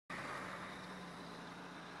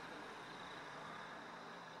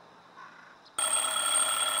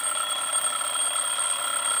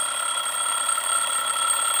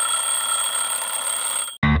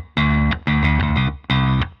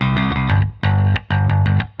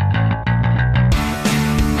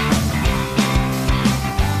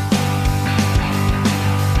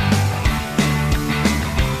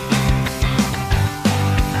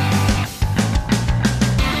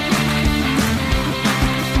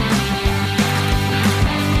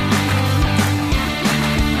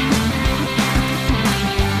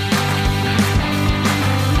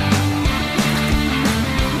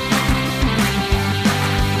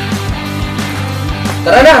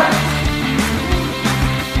Tara na!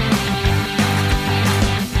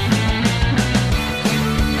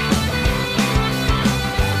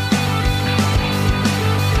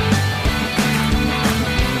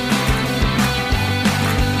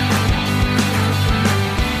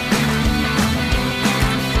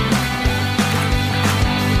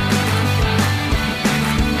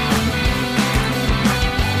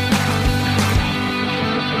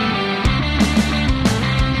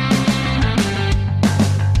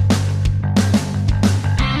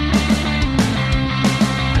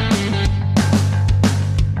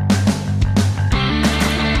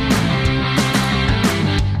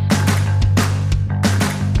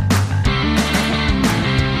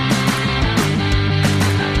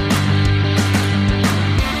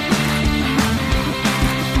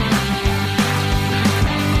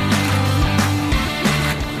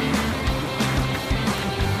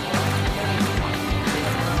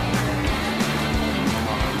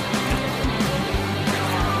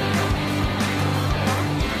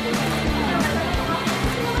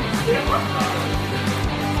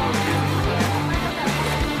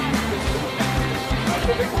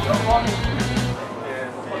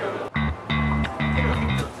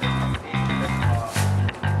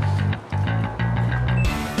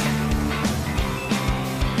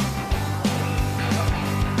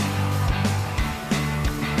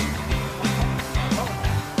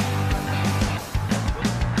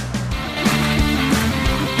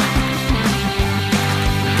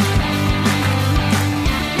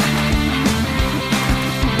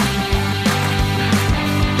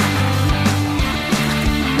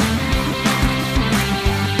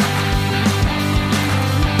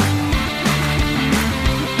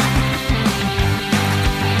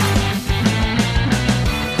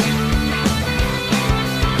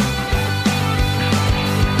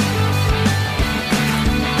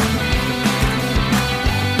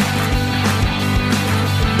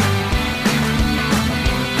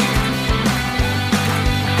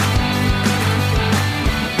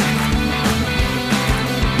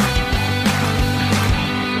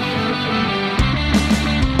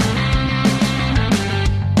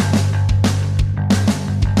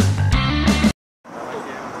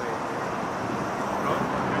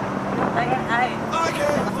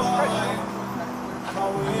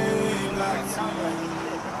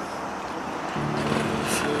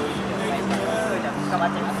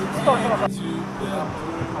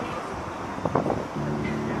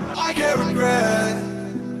 I can't regret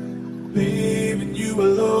leaving you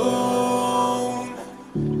alone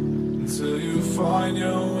until you find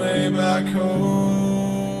your way back home.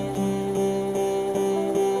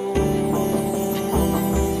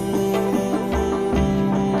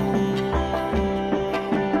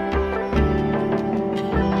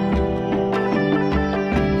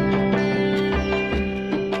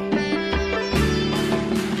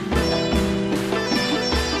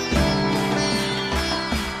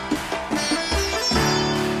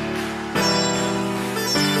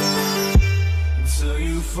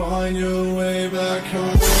 Find your way back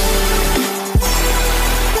home.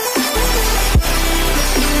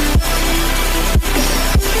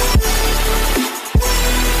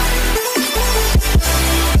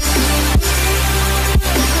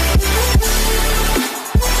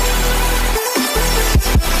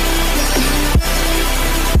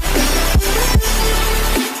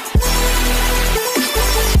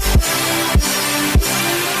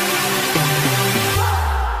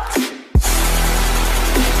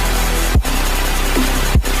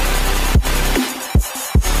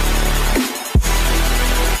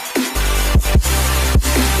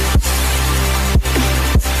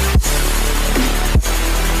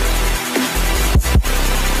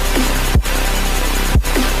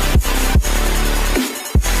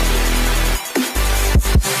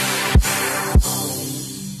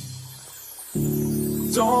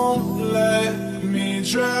 Don't let me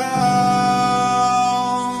drown.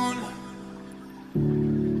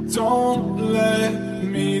 Don't let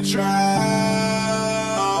me drown.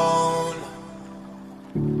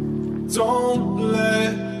 Don't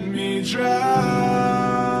let me drown.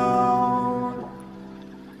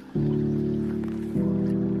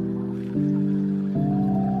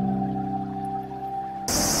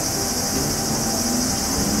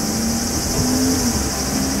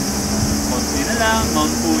 Konti na lang,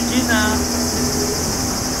 Mount Fuji na.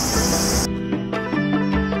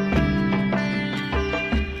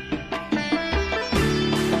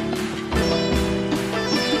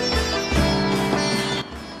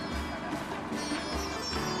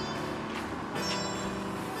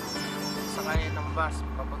 Sakay ng bus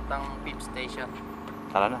papuntang Fifth Station.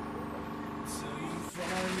 Tara na. Yan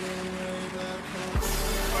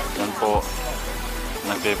po.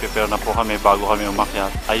 Nagpe-prepare na po kami bago kami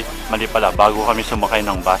umakyat. Ay, mali pala. Bago kami sumakay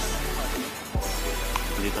ng bus.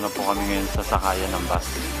 Dito na po kami ngayon sa sakayan ng bus.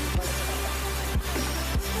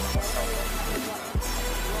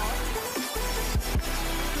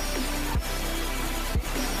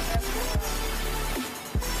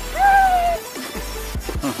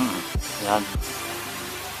 Yan.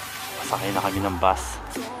 Pasakay na kami ng bus.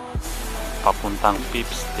 Papuntang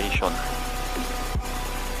Fifth Station.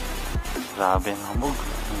 Grabe ang hamog.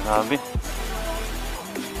 Grabe.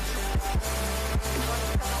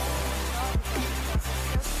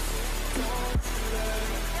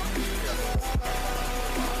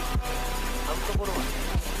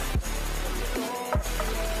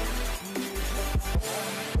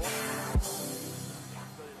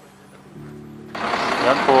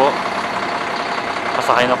 Yan po.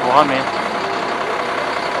 Pasakay na po kami.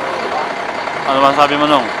 Ano man sabi mo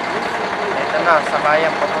nung? Ito na,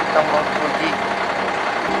 sakayan papuntang Mount Fuji.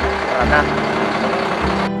 Tara na.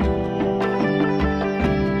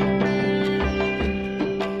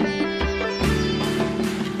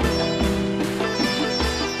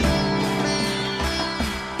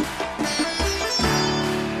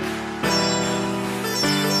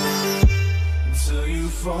 Until you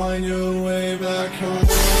find your way back home.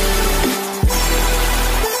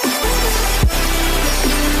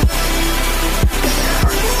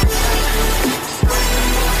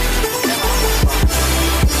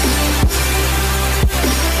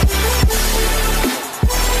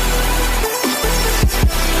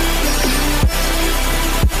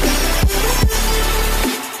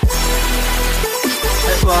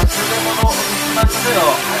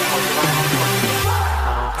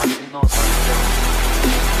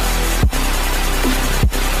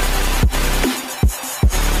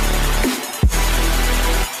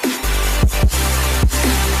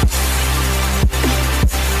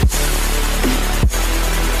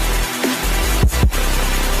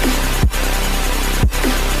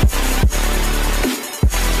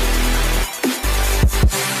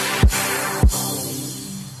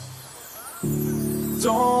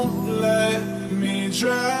 Don't let me drown.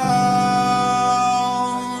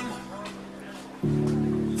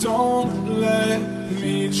 Don't let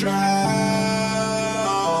me drown.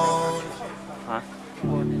 Ha?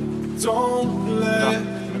 Don't let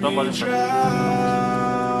Ito me balik sa drown.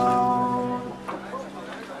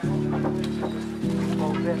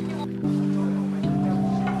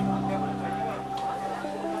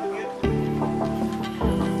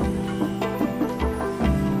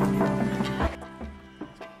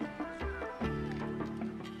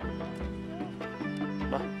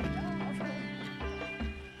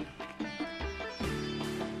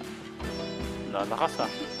 Lalakas ah.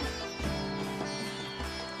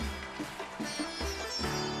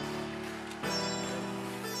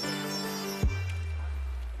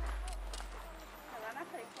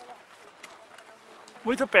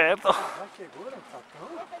 Muito perto.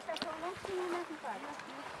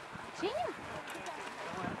 Tinha?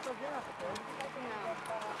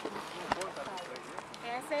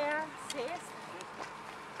 Essa é a sexta.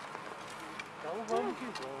 Então vamos que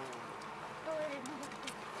vamos.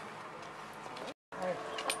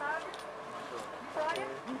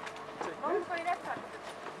 Vamos por essa.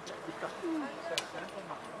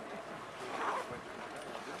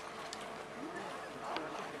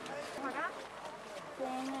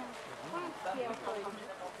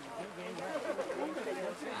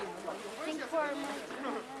 Tem que pôr,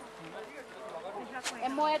 é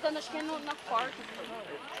moeda, acho que é na porta.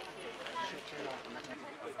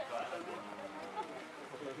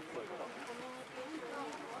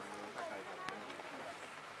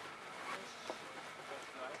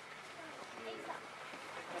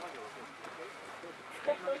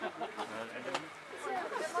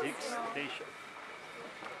 Sixth Station.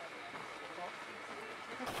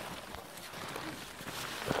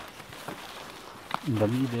 In the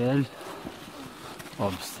middle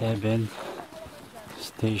of 7th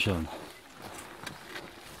station.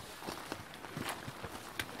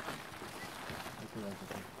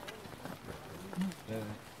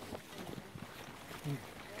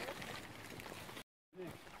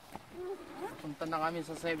 Punta na kami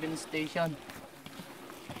sa 7th station.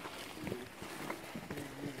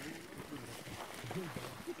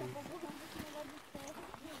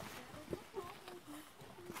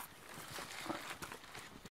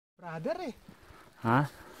 Brother eh. Ha?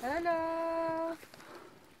 Hello!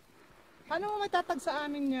 Paano mo matatag sa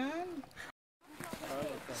amin yan?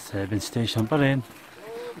 7th station pa rin.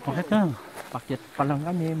 Bakit ka? Pakyat pa lang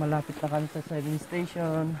kami, malapit na kami sa 7th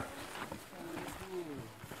station.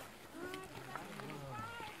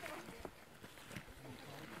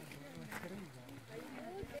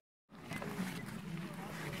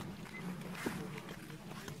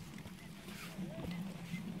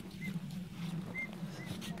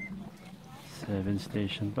 7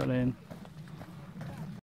 station pa rin.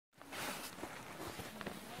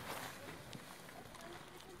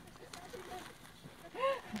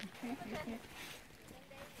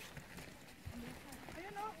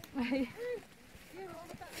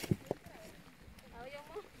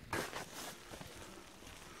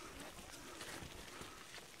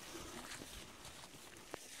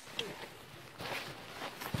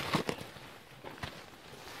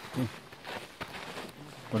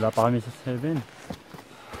 Wala pa kami sa 7.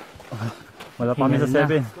 Wala pa kami sa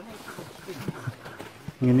 7.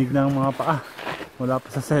 Nginig na ang mga paa. Wala pa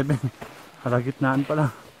sa 7. Kalagitnaan pa lang.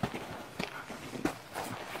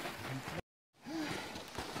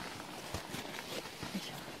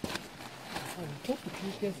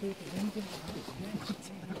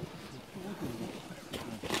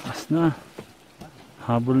 As na.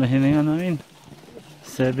 Habol na hininga namin.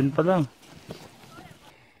 7 pa lang.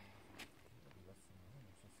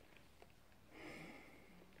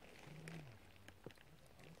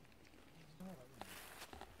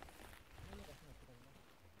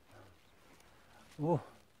 Oh,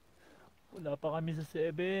 wala pa kami sa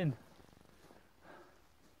 7.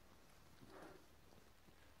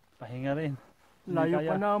 Pahinga rin. Layo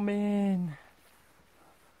pa namin.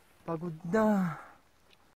 Pagod na.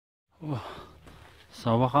 Oh,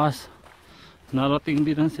 sa wakas, narating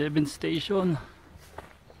din ang 7 station.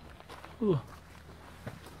 Oh.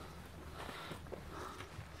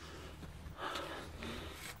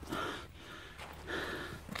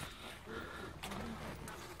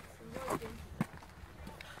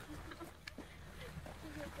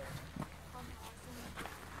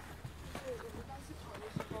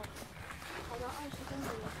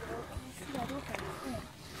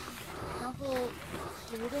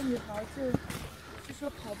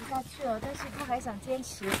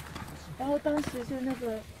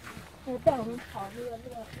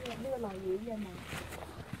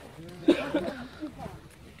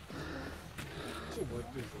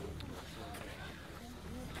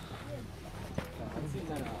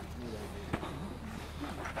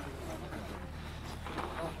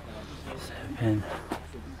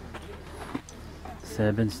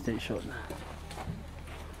 Seven station.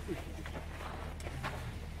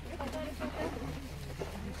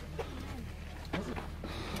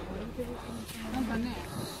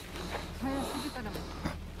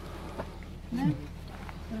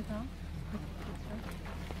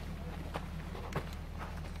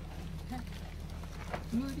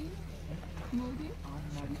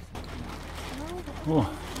 Oh.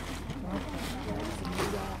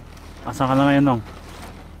 Asan ka na ngayon, Nong?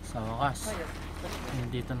 Sa wakas,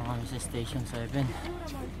 dito na kami sa Station 7.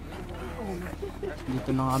 Dito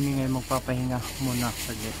na kami ngayon magpapahinga muna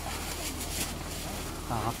saglit.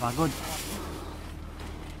 Kakapagod.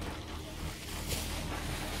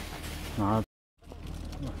 Nakaka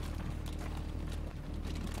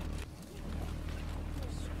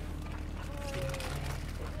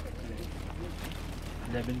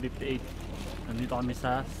 11:58. Nandito kami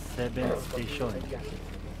sa 7th station.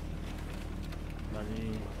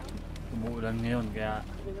 Bali, umuulan ngayon kaya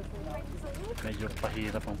medyo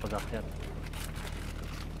pahirap ang pag-akyat.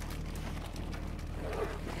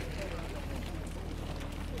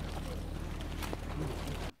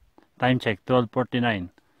 Time check,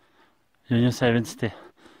 12:49. Yun yung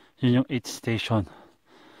 'Yun yung 8th station.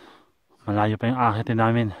 Malayo pa yung akitin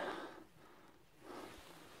namin.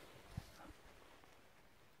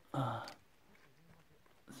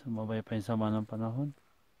 Sumabay pa yung sama ng panahon.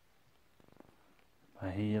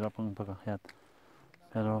 Mahirap ang pag-akyat.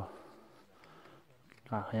 Pero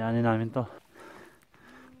kakayanin namin to.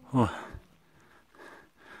 Oh,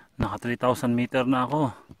 naka 3,000 meter na ako.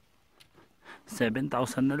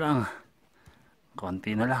 7,000 na lang.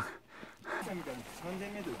 Konti na lang.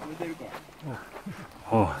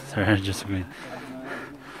 Oh, sir, just wait.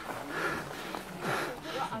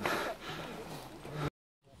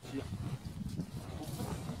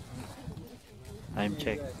 Time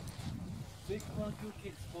check.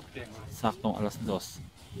 Saktong alas 2.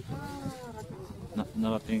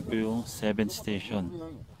 Narating ko yung 7th station.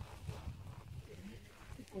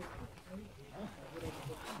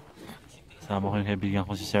 Kasama ko yung kaibigan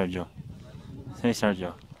ko si Sergio. Say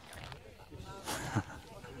Sergio.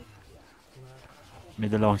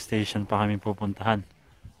 May 2 station pa kami pupuntahan.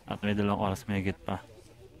 At may 2 oras may higit pa.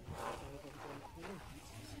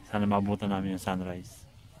 Sana maabutan namin yung sunrise.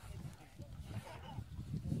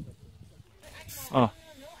 Oh.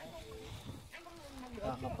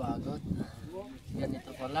 Kakapagod.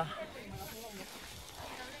 Ganito pala.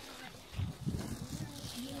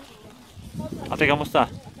 Ate,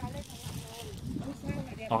 kamusta?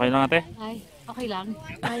 Okay lang, ate? Ay, okay lang.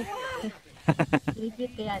 Ay.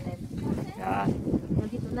 Repeat kaya din. Yan.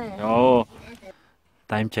 Nandito na eh. Yo.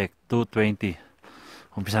 Time check, 2:20.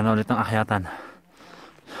 Umpisa na ulit ang akyatan.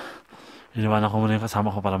 Iniwanan ko muna yung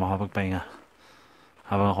kasama ko para makapagpahinga.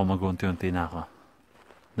 Habang ako mag-unti-unti na ako.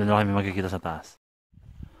 Doon na kami magkikita sa taas.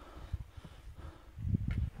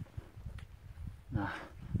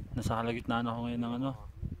 Nasa kalagitnaan ako ngayon ng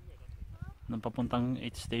ng papuntang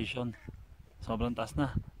 8th station. Sobrang taas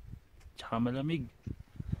na. Tsaka malamig.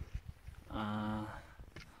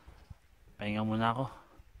 Pahinga muna ako.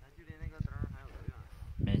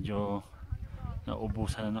 Medyo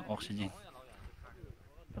naubusan na ng oxygen.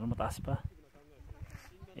 Pero mataas pa.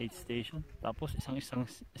 8th station. Tapos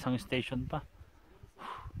isang station pa.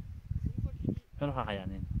 Pero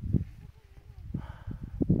kakayanin.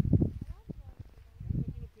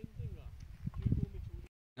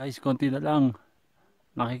 Guys, konti na lang.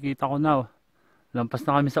 Nakikita ko na. Lampas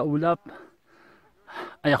na kami sa ulap.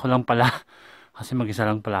 Ay, ako lang pala. Kasi mag-isa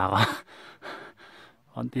lang pala ako.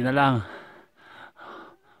 Konti na lang.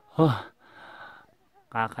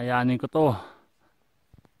 Kakayanin ko to.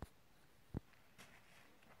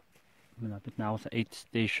 Malapit na ako sa 8th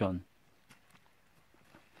station.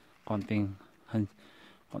 Konting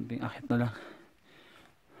akit na lang.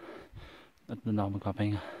 At doon ako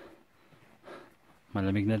magpapahinga.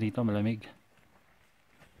 Malamig na dito, malamig.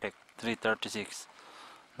 3:36.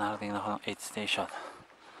 Narating na ako ng 8th station.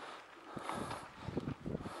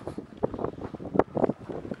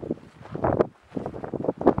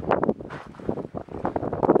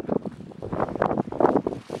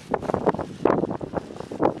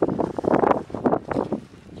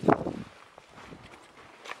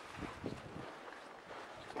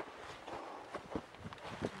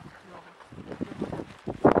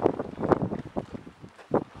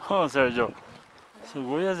 Oh, Sergio.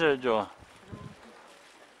 Suguya, Sergio.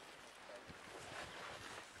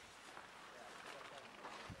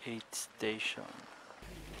 Eighth station.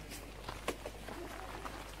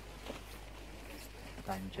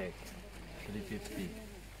 Time check. 3:50.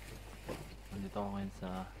 Nandito ako ngayon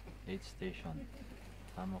sa 8th station.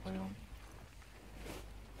 Tama ko yung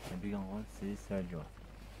kaibigan ko, si Sergio.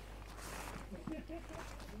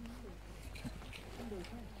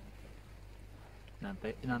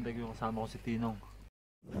 Inantay ko yung kasama ko si Tinong.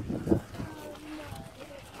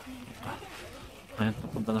 Ngayon,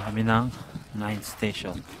 papunta na kami ng 9th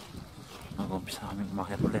station. Nag-umpisa kami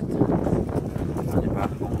umakyat ulit. Ano ba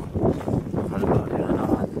kung makalabari na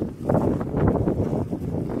naman.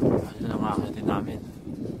 Ayun ang akyatin namin.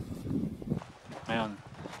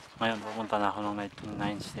 Ngayon pupunta na ako ng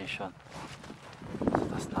 9th station.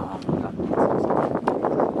 Tapos na ako mula.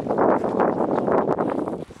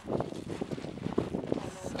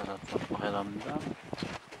 Pakiramdam,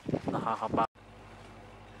 nakakapa.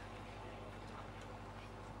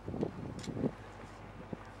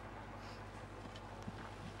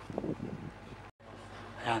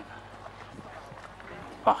 Ayan,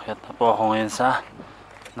 pakyat na po ako ngayon sa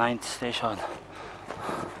 9th station.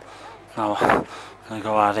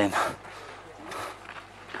 Nagawa rin.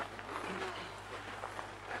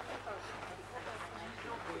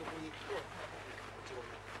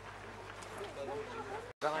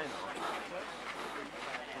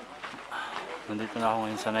 Nandito na ako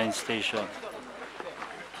ngayon sa 9th station.